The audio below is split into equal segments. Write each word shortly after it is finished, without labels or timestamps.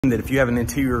That if you have an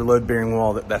interior load-bearing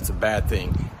wall, that's a bad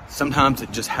thing. Sometimes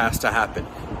it just has to happen.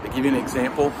 To give you an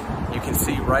example, you can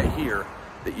see right here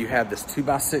that you have this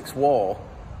 2x6 wall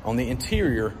on the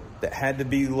interior that had to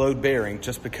be load-bearing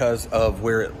just because of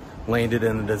where it landed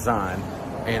in the design.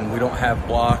 And we don't have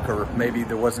block, or maybe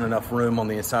there wasn't enough room on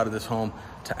the inside of this home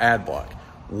to add block.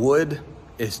 Wood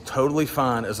is totally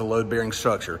fine as a load-bearing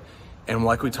structure. And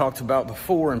like we talked about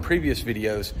before in previous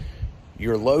videos,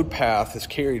 your load path is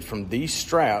carried from these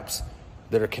straps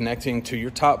that are connecting to your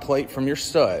top plate from your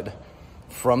stud,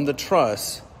 from the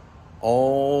truss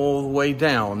all the way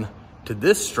down to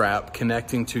this strap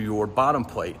connecting to your bottom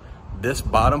plate. This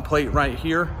bottom plate right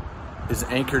here is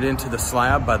anchored into the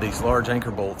slab by these large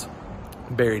anchor bolts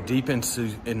buried deep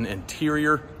into an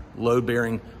interior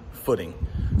load-bearing footing.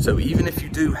 So even if you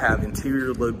do have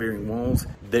interior load-bearing walls,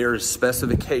 there's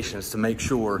specifications to make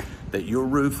sure that your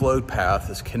roof load path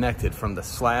is connected from the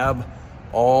slab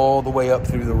all the way up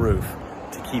through the roof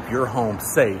to keep your home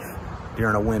safe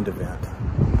during a wind event.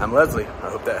 I'm Leslie, I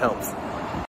hope that helps.